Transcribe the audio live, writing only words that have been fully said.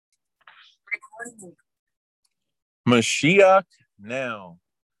Mashiach now.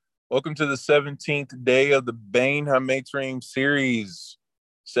 Welcome to the 17th day of the Bein HaMetrim series.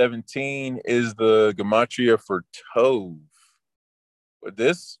 17 is the gematria for Tov. But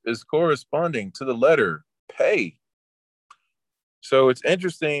this is corresponding to the letter Pei. So it's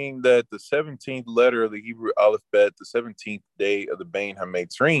interesting that the 17th letter of the Hebrew alphabet, the 17th day of the Bein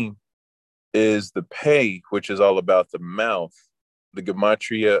HaMetrim, is the Pei, which is all about the mouth. The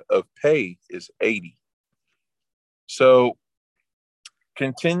gematria of Pei is 80. So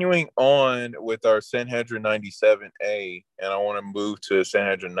continuing on with our Sanhedrin 97a, and I want to move to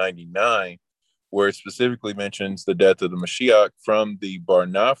Sanhedrin 99, where it specifically mentions the death of the Mashiach from the Bar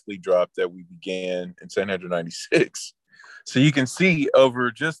Nafli drop that we began in Sanhedrin 96. So you can see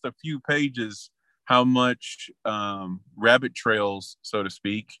over just a few pages how much rabbit trails, so to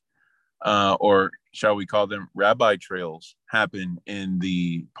speak, or shall we call them rabbi trails, happen in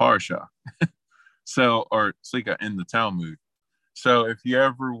the Parsha. So, or Slika in the Talmud. So if you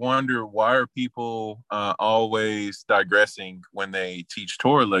ever wonder why are people always digressing when they teach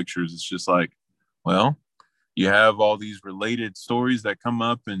Torah lectures, it's just like, well, you have all these related stories that come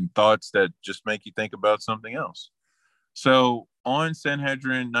up and thoughts that just make you think about something else. So on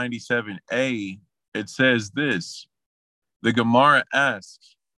Sanhedrin 97a, it says this. The Gemara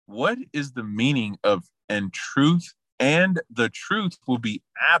asks, what is the meaning of "and truth and the truth will be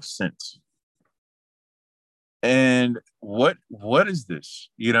absent"? And what is this?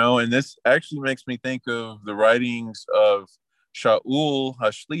 And this actually makes me think of the writings of Shaul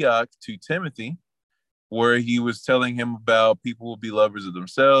Hashliach to Timothy, where he was telling him about people will be lovers of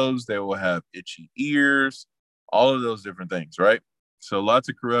themselves, they will have itchy ears, all of those different things, right? So lots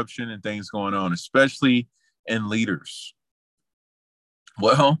of corruption and things going on, especially in leaders.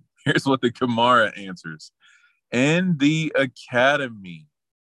 Well, here's what the Gemara answers. In the academy,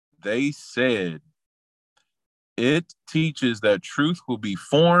 they said, it teaches that truth will be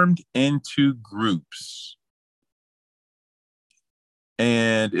formed into groups.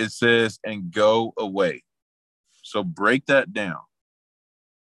 And it says, and go away. So break that down.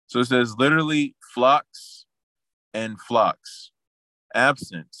 So it says literally flocks and flocks.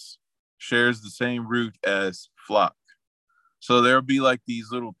 Absence shares the same root as flock. So there'll be like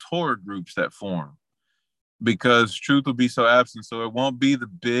these little Torah groups that form because truth will be so absent. So it won't be the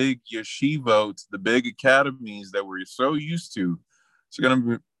big yeshivot, the big academies that we're so used to. It's going to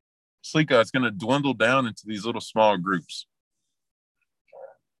be Slika, it's going to dwindle down into these little small groups.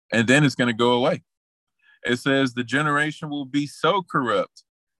 And then it's going to go away. It says the generation will be so corrupt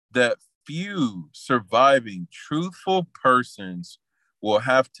that few surviving truthful persons will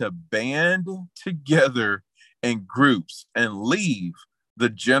have to band together in groups and leave the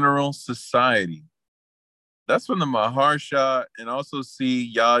general society. That's from the Maharsha, and also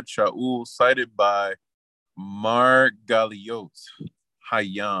see Yad Shaul cited by Margaliot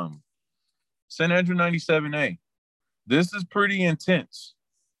Hayam. Sanhedrin 97a. This is pretty intense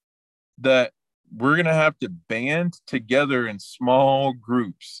that we're going to have to band together in small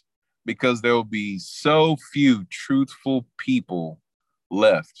groups because there will be so few truthful people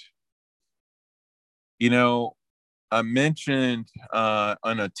left. I mentioned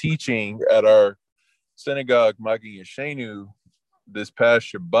on a teaching at our synagogue, Magi Yeshenu, this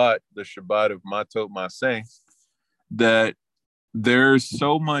past Shabbat, the Shabbat of Matot Maseh, that there's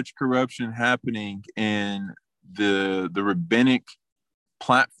so much corruption happening in the rabbinic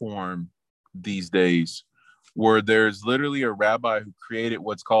platform these days, where there's literally a rabbi who created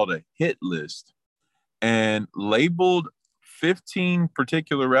what's called a hit list and labeled 15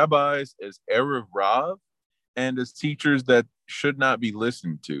 particular rabbis as Erev Rav and as teachers that should not be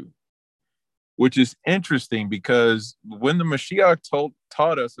listened to, which is interesting because when the Mashiach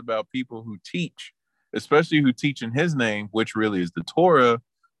taught us about people who teach, especially who teach in his name, which really is the Torah,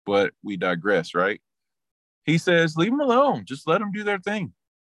 but we digress, right? He says, leave them alone. Just let them do their thing.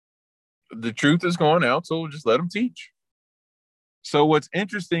 The truth is going out, so just let them teach. So what's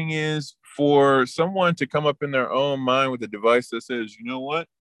interesting is for someone to come up in their own mind with a device that says, you know what?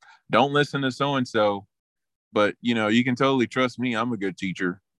 Don't listen to so-and-so, but, you can totally trust me. I'm a good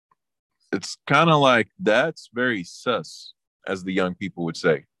teacher. It's kind of like that's very sus, as the young people would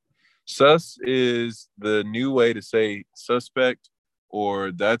say. Sus is the new way to say suspect,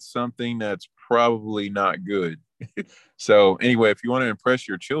 or that's something that's probably not good. So anyway, if you want to impress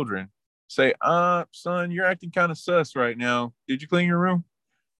your children, say, son, you're acting kind of sus right now. Did you clean your room?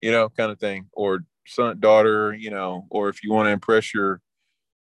 Kind of thing. Or son, daughter, or if you want to impress your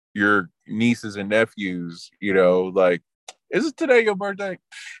nieces and nephews, like, is it today your birthday?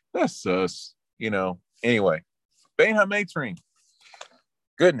 That's sus, Anyway, Bein HaMetrim.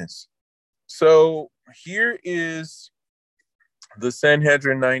 Goodness. So here is the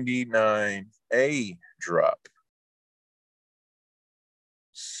Sanhedrin 99A drop.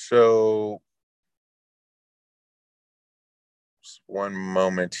 So, one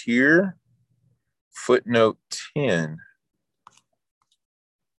moment here. Footnote 10. That's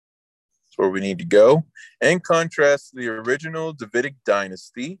where we need to go. In contrast to the original Davidic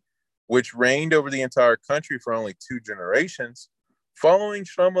dynasty, which reigned over the entire country for only 2 generations, following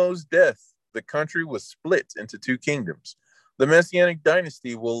Shlomo's death, the country was split into 2 kingdoms. The Messianic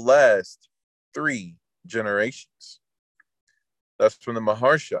dynasty will last 3 generations. That's from the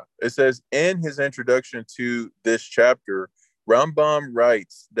Maharsha. It says in his introduction to this chapter, Rambam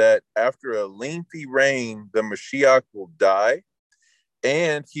writes that after a lengthy reign, the Mashiach will die,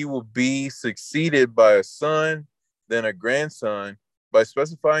 and he will be succeeded by a son, then a grandson. By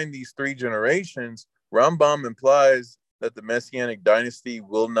specifying these 3 generations, Rambam implies that the Messianic dynasty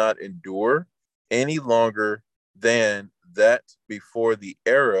will not endure any longer than that before the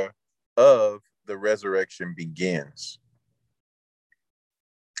era of the resurrection begins.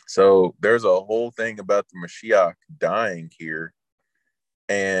 So there's a whole thing about the Mashiach dying here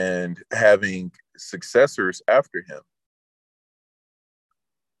and having successors after him.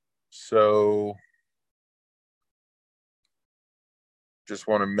 So just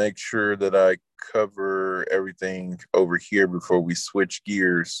want to make sure that I cover everything over here before we switch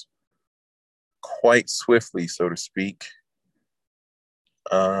gears quite swiftly, so to speak.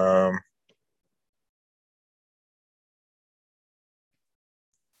 Let's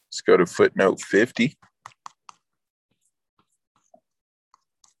go to footnote 50.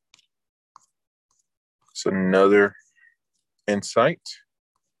 It's another insight.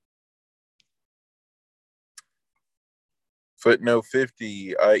 Footnote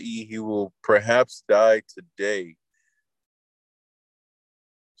 50, i.e., he will perhaps die today.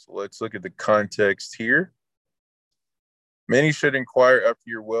 So let's look at the context here. Many should inquire after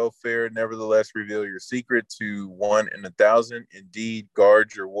your welfare, nevertheless reveal your secret to 1 in 1,000. Indeed,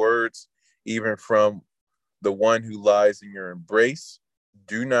 guard your words, even from the one who lies in your embrace.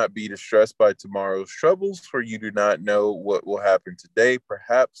 Do not be distressed by tomorrow's troubles, for you do not know what will happen today.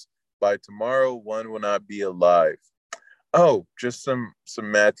 Perhaps by tomorrow, one will not be alive. Oh, just some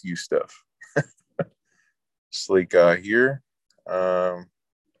Matthew stuff. Sleek guy here.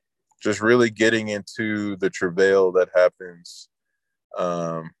 Just really getting into the travail that happens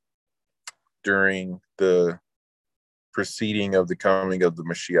during the preceding of the coming of the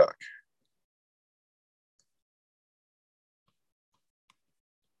Mashiach.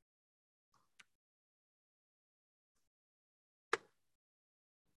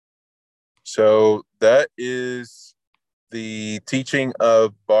 So that is the teaching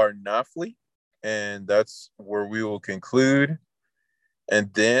of Bar Nafli, and that's where we will conclude.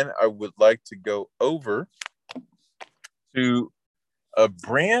 And then I would like to go over to a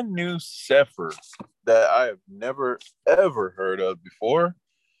brand new sefer that I have never, ever heard of before.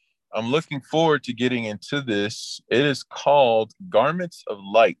 I'm looking forward to getting into this. It is called Garments of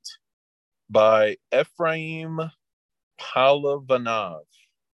Light by Ephraim Palavanov.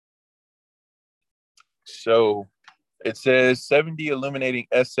 So it says 70 illuminating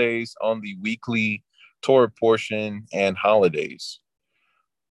essays on the weekly Torah portion and holidays.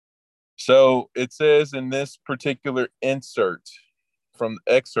 So it says in this particular excerpt from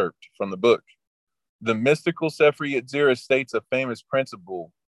the book, the mystical Sefer Yetzirah states a famous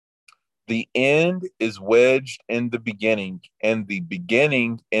principle. The end is wedged in the beginning, and the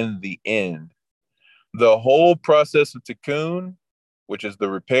beginning in the end. The whole process of tikkun, which is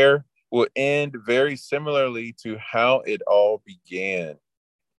the repair, will end very similarly to how it all began.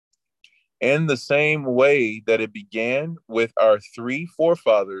 In the same way that it began with our 3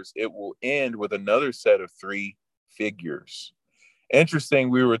 forefathers, it will end with another set of 3 figures. Interesting,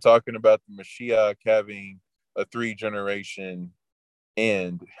 we were talking about the Mashiach having a 3-generation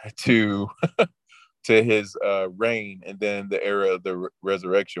end to his reign, and then the era of the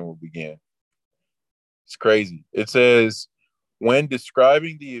resurrection will begin. It's crazy. It says, when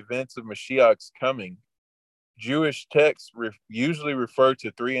describing the events of Mashiach's coming, Jewish texts usually refer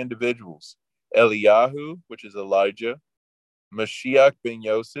to 3 individuals: Eliyahu, which is Elijah; Mashiach ben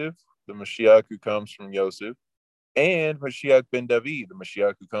Yosef, the Mashiach who comes from Yosef; and Mashiach ben David, the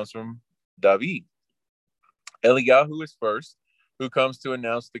Mashiach who comes from David. Eliyahu is first, who comes to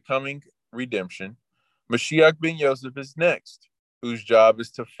announce the coming redemption. Mashiach ben Yosef is next, whose job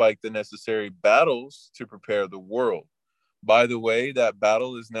is to fight the necessary battles to prepare the world. By the way, that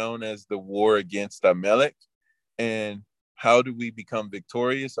battle is known as the war against Amalek. And how do we become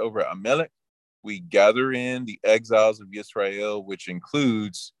victorious over Amalek? We gather in the exiles of Israel, which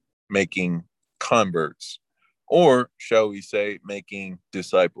includes making converts, or shall we say, making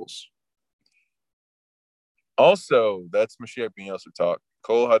disciples. Also, that's Mashiach ben Yosef talk.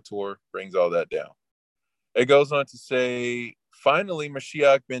 Kol HaTorah brings all that down. It goes on to say, finally,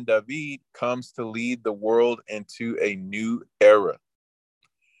 Mashiach ben David comes to lead the world into a new era.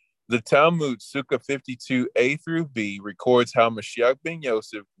 The Talmud, Sukkah 52a through b, records how Mashiach ben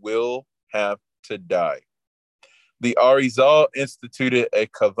Yosef will have to die. The Arizal instituted a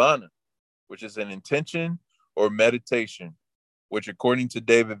kavana, which is an intention or meditation, which, according to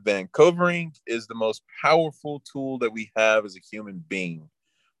David Van Covering, is the most powerful tool that we have as a human being.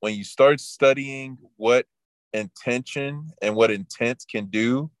 When you start studying what intention and what intent can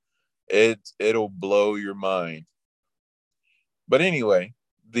do, it'll blow your mind. But anyway,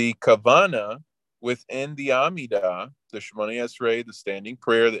 the kavana within the Amidah, the Shemoni Esrei, the standing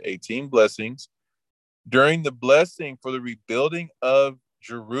prayer, the 18 blessings, during the blessing for the rebuilding of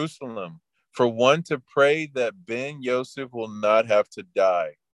Jerusalem, for one to pray that Ben Yosef will not have to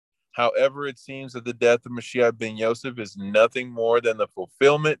die. However, it seems that the death of Mashiach ben Yosef is nothing more than the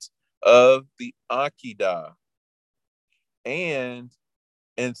fulfillment of the Akedah. And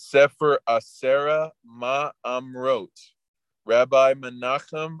in Sefer Asera Ma'amrot, Rabbi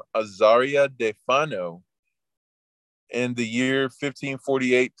Menachem Azariah Defano, in the year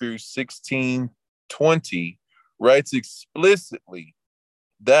 1548 through 1620, writes explicitly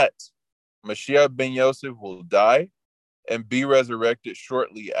that Mashiach ben Yosef will die and be resurrected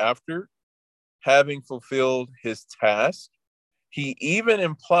shortly after, having fulfilled his task. He even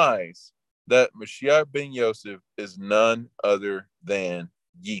implies that Mashiach ben Yosef is none other than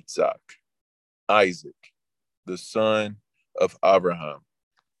Yitzhak, Isaac, the son of Abraham.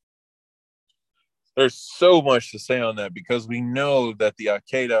 There's so much to say on that because we know that the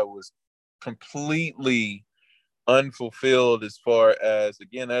Akedah was completely unfulfilled as far as,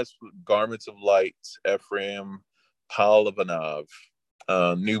 again, that's garments of light, Ephraim, Palavanav,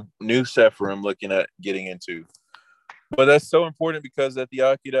 new Sephir I'm looking at getting into. But that's so important because at the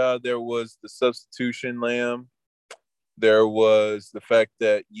Akedah, there was the substitution lamb. There was the fact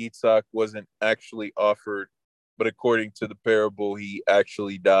that Yitzhak wasn't actually offered, but according to the parable, he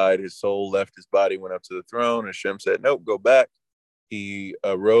actually died. His soul left his body, went up to the throne. And Hashem said, nope, go back. He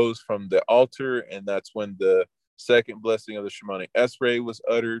arose from the altar, and that's when the second blessing of the Shemoni Esrei was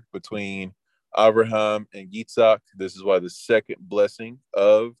uttered between Abraham and Yitzhak. This is why the second blessing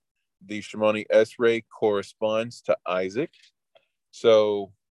of the Shemoni Esrei corresponds to Isaac.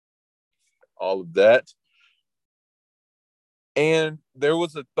 So all of that. And there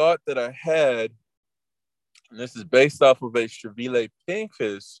was a thought that I had, and this is based off of a Shavile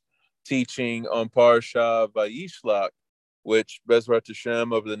Pinchas teaching on Parsha Vayishlach, which Bezrat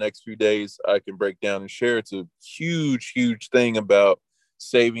Hashem over the next few days I can break down and share. It's a huge, huge thing about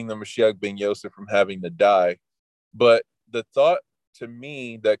saving the Mashiach ben Yosef from having to die. But the thought to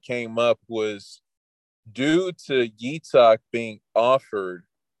me that came up was, due to Yitzhak being offered,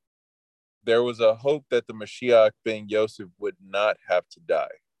 there was a hope that the Mashiach ben Yosef would not have to die.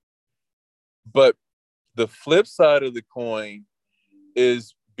 But the flip side of the coin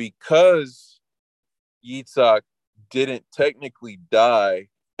is, because Yitzhak didn't technically die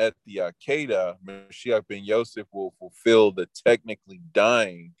at the Akedah, Mashiach ben Yosef will fulfill the technically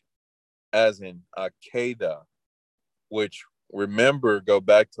dying as in Akedah, which, remember, go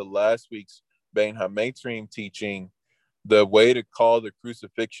back to last week's Bein HaMetrim teaching. The way to call the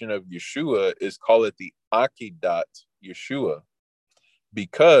crucifixion of Yeshua is call it the Akedat Yeshua,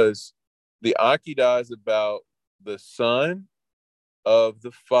 because the Akedah is about the son of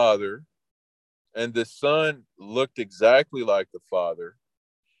the father, and the son looked exactly like the father,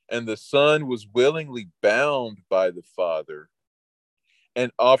 and the son was willingly bound by the father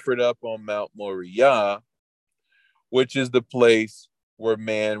and offered up on Mount Moriah, which is the place where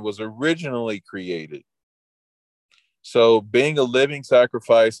man was originally created. So being a living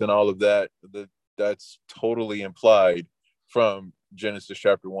sacrifice and all of that, that's totally implied from Genesis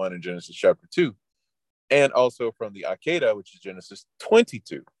chapter 1 and Genesis chapter 2, and also from the Akedah, which is Genesis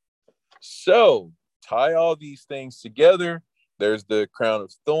 22. So tie all these things together. There's the crown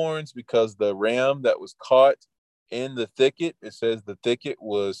of thorns, because the ram that was caught in the thicket, it says the thicket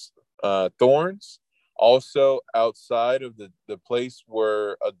was thorns. Also, outside of the place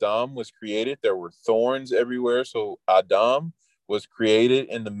where Adam was created, there were thorns everywhere. So Adam was created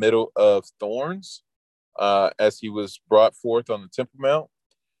in the middle of thorns as he was brought forth on the Temple Mount.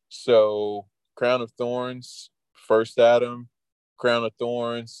 So crown of thorns, first Adam, crown of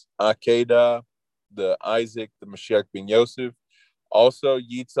thorns, Akedah, the Isaac, the Mashiach ben Yosef. Also,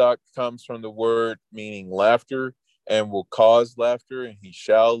 Yitzhak comes from the word meaning laughter, and will cause laughter, and he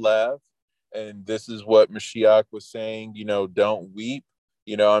shall laugh. And this is what Mashiach was saying, don't weep.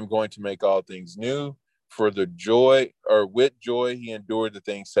 I'm going to make all things new. For the joy, or with joy, he endured the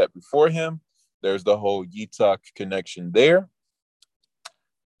things set before him. There's the whole Yitzhak connection there.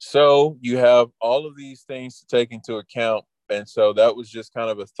 So you have all of these things to take into account. And so that was just kind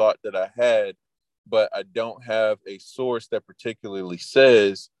of a thought that I had, but I don't have a source that particularly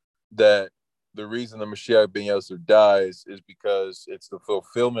says that the reason the Mashiach ben Yosef dies is because it's the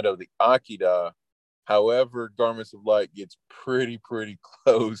fulfillment of the Akedah. However, Garments of Light gets pretty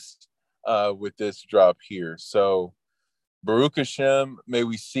close with this drop here. So Baruch Hashem, may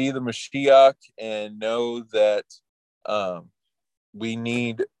we see the Mashiach and know that we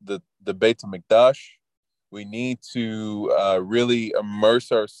need the Beit HaMikdash. We need to really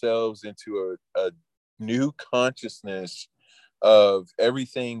immerse ourselves into a new consciousness of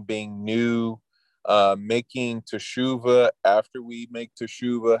everything being new, making teshuvah after we make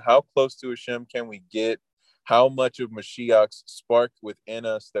teshuvah. How close to Hashem can we get? How much of Mashiach's spark within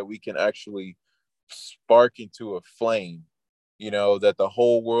us that we can actually spark into a flame? That the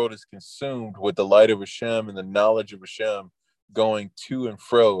whole world is consumed with the light of Hashem and the knowledge of Hashem going to and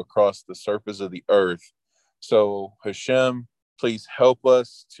fro across the surface of the earth. So Hashem, please help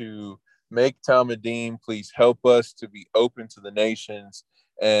us to make Talmudim. Please help us to be open to the nations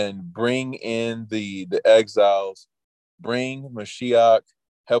and bring in the exiles. Bring Mashiach.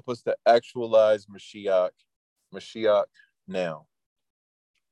 Help us to actualize Mashiach. Mashiach now.